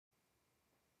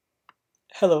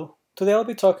Hello, today I'll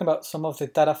be talking about some of the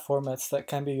data formats that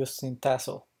can be used in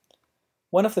TASSEL.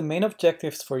 One of the main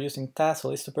objectives for using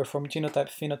TASSEL is to perform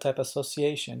genotype-phenotype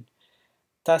association.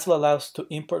 TASSEL allows to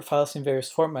import files in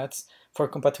various formats for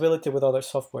compatibility with other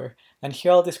software, and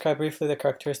here I'll describe briefly the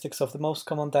characteristics of the most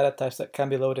common data types that can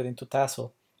be loaded into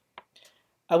TASSEL.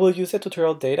 I will use the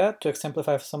tutorial data to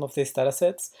exemplify some of these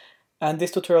datasets, and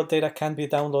this tutorial data can be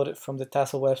downloaded from the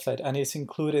TASSEL website and is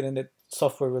included in the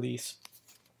software release.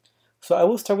 So I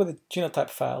will start with the genotype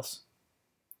files.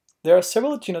 There are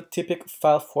several genotypic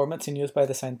file formats in use by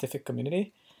the scientific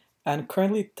community, and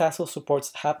currently TASSEL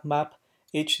supports HapMap,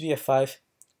 HDF5,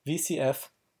 VCF,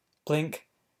 Blink,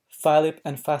 phylip,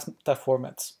 and FASTA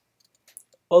formats.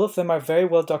 All of them are very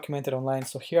well documented online,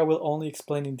 so here I will only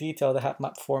explain in detail the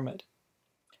HapMap format.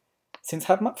 Since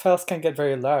HapMap files can get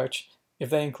very large, if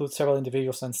they include several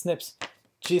individuals and SNPs,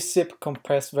 gzip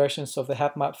compressed versions of the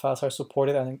HapMap files are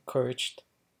supported and encouraged.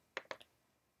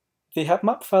 The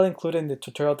HapMap file included in the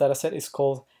tutorial dataset is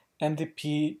called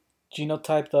mdp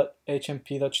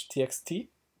genotype.hmp.txt,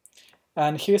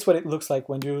 and here's what it looks like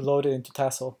when you load it into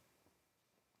TASSEL.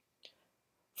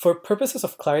 For purposes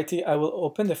of clarity, I will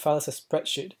open the file as a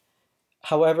spreadsheet.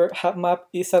 However, HapMap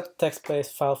is a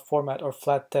text-based file format or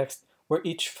flat text where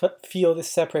each field is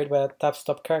separated by a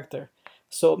tab-stop character.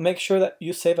 So make sure that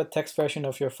you save a text version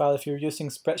of your file if you're using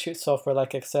spreadsheet software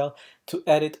like Excel to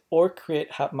edit or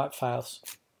create HapMap files.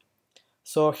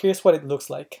 So here's what it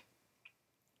looks like.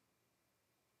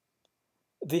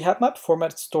 The HapMap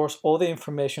format stores all the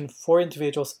information for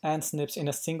individuals and SNPs in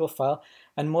a single file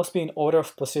and must be in order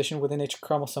of position within each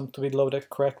chromosome to be loaded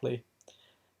correctly.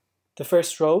 The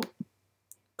first row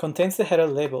contains the header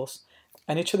labels,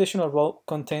 and each additional row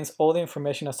contains all the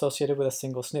information associated with a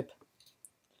single SNP.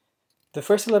 The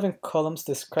first 11 columns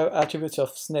describe attributes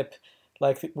of SNP,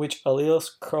 like which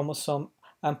alleles, chromosome,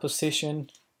 and position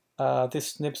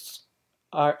these SNPs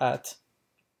are at.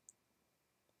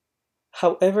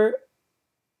 However,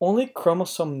 only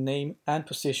chromosome name and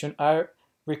position are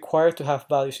required to have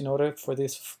values in order for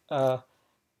this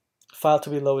file to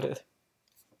be loaded.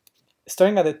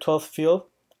 Starting at the 12th field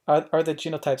are the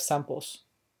genotype samples.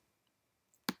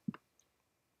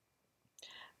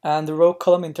 And the row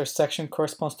column intersection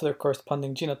corresponds to their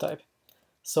corresponding genotype.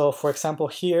 So for example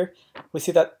here, we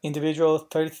see that individual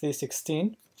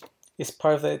 3316 is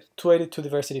part of the 282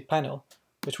 diversity panel,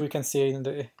 which we can see in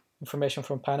the information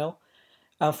from panel.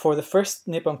 And for the first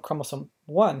SNP on chromosome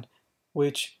 1,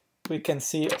 which we can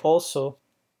see also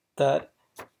that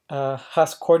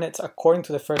has coordinates according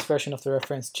to the first version of the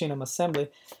reference genome assembly,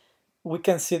 we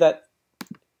can see that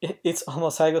it's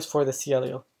homozygous for the C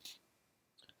allele.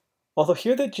 Although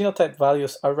here the genotype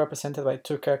values are represented by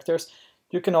 2 characters,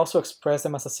 you can also express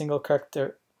them as a single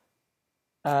character,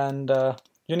 and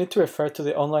you need to refer to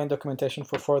the online documentation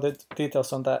for further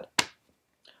details on that.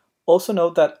 Also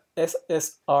note that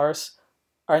SSRs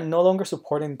are no longer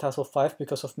supported in TASSEL 5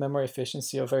 because of memory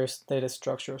efficiency of various data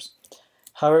structures.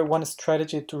 However, one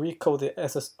strategy to recode the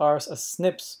SSRs as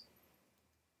SNPs,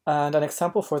 and an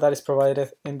example for that is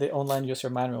provided in the online user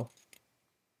manual.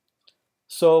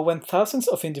 So when thousands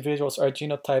of individuals are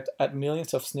genotyped at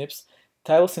millions of SNPs,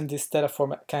 tables in this data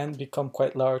format can become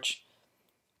quite large.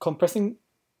 Compressing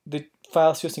the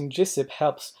files using gzip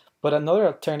helps, but another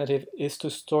alternative is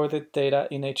to store the data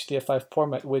in HDF5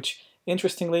 format, which,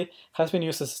 interestingly, has been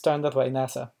used as a standard by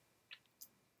NASA.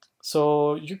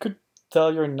 So you could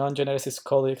tell your non-geneticist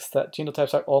colleagues that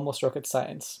genotypes are almost rocket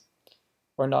science,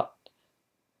 or not.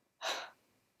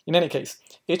 In any case,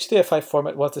 HDF5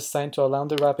 format was designed to allow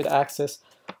the rapid access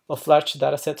of large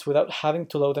datasets without having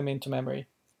to load them into memory.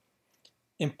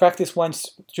 In practice,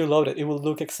 once you load it, it will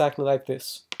look exactly like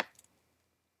this.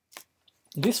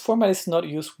 This format is not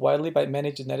used widely by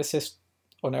many geneticists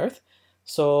on Earth,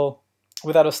 so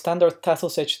without a standard,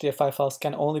 TASSEL's HDF5 files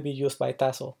can only be used by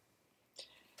TASSEL.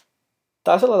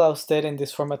 TASSEL allows data in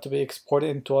this format to be exported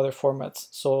into other formats,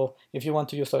 so if you want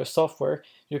to use other software,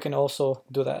 you can also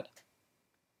do that.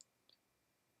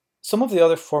 Some of the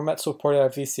other formats supported are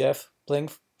VCF,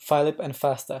 Blink, phylip, and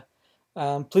FASTA.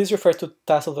 Please refer to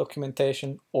TASSEL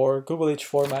documentation or Google each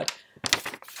format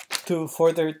to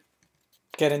further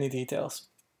get any details.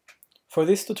 For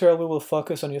this tutorial, we will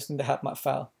focus on using the HapMap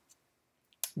file.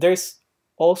 There's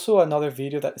also another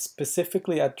video that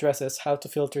specifically addresses how to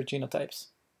filter genotypes.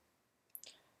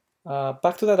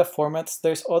 Back to data formats,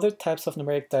 there's other types of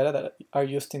numeric data that are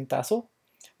used in TASSEL,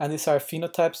 and these are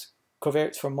phenotypes,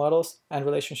 covariates from models, and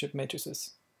relationship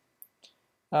matrices.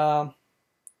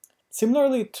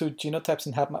 Similarly to genotypes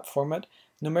in HapMap format,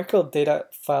 numerical data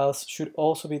files should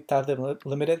also be tab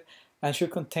limited and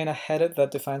should contain a header that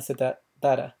defines the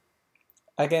data.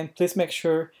 Again, please make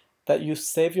sure that you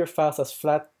save your files as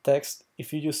flat text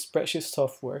if you use spreadsheet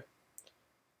software.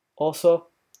 Also,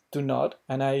 do not,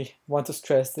 and I want to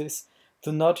stress this,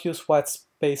 do not use white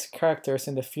space characters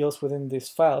in the fields within these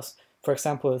files, for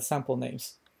example, the sample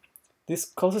names. This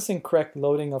causes incorrect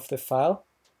loading of the file,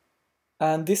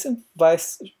 and this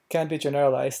advice can be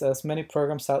generalized as many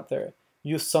programs out there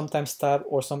use sometimes tab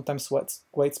or sometimes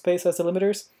white space as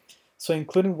delimiters, so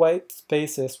including white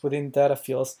spaces within data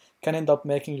fields can end up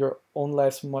making your own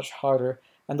lives much harder,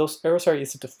 and those errors are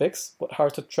easy to fix, but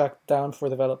hard to track down for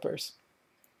developers.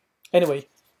 Anyway,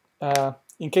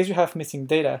 in case you have missing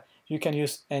data, you can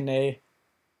use NA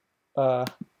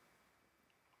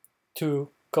to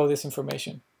code this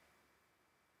information.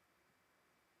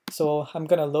 So I'm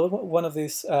going to load one of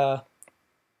these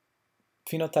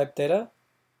phenotype data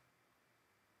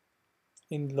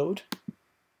in load.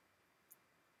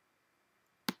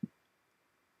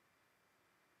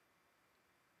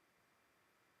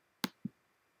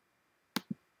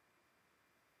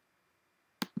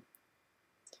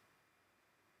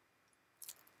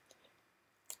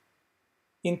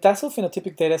 In TASSEL,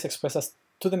 phenotypic data is expressed as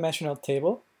two-dimensional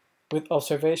table with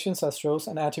observations as rows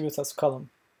and attributes as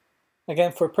column.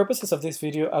 Again, for purposes of this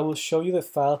video, I will show you the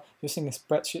file using a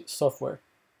spreadsheet software.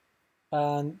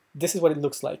 And this is what it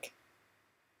looks like.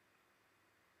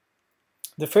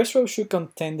 The first row should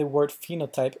contain the word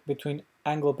phenotype between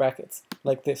angle brackets,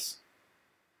 like this.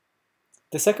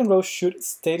 The second row should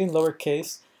state in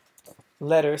lowercase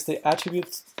letters the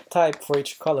attribute type for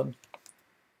each column.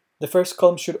 The first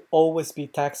column should always be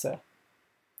taxa.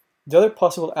 The other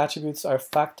possible attributes are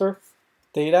factor,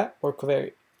 data, or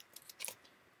covariate.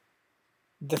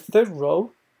 The third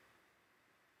row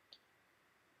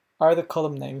are the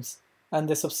column names, and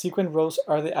the subsequent rows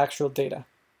are the actual data.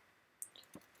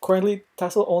 Currently,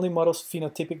 TASSEL only models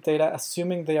phenotypic data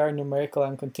assuming they are numerical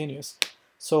and continuous,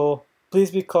 so please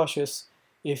be cautious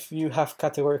if you have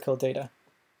categorical data.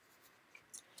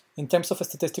 In terms of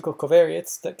statistical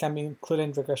covariates that can be included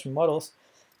in regression models,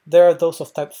 there are those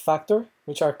of type factor,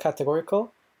 which are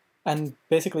categorical and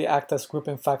basically act as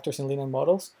grouping factors in linear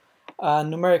models, and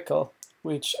numerical,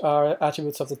 which are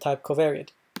attributes of the type covariate,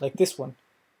 like this one,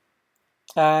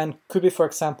 and could be, for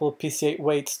example, PC8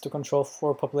 weights to control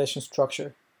for population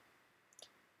structure.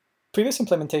 Previous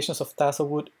implementations of TASSEL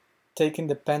would take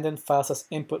independent files as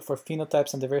input for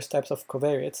phenotypes and diverse types of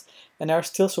covariates and are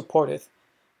still supported.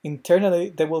 Internally,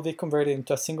 they will be converted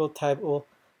into a single table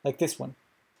like this one.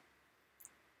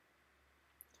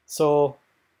 So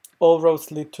all roads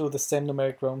lead to the same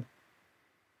numeric row.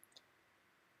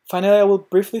 Finally, I will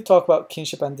briefly talk about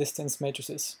kinship and distance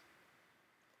matrices.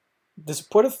 The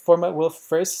supported format will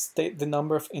first state the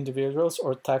number of individuals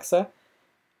or taxa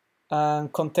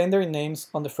and contain their names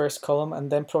on the first column,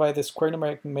 and then provide the square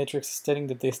numeric matrix stating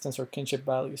the distance or kinship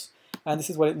values. And this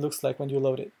is what it looks like when you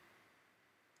load it.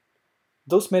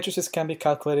 Those matrices can be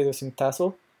calculated using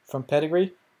TASSEL, from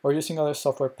Pedigree, or using other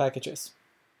software packages.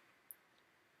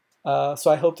 So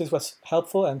I hope this was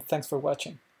helpful, and thanks for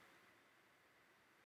watching.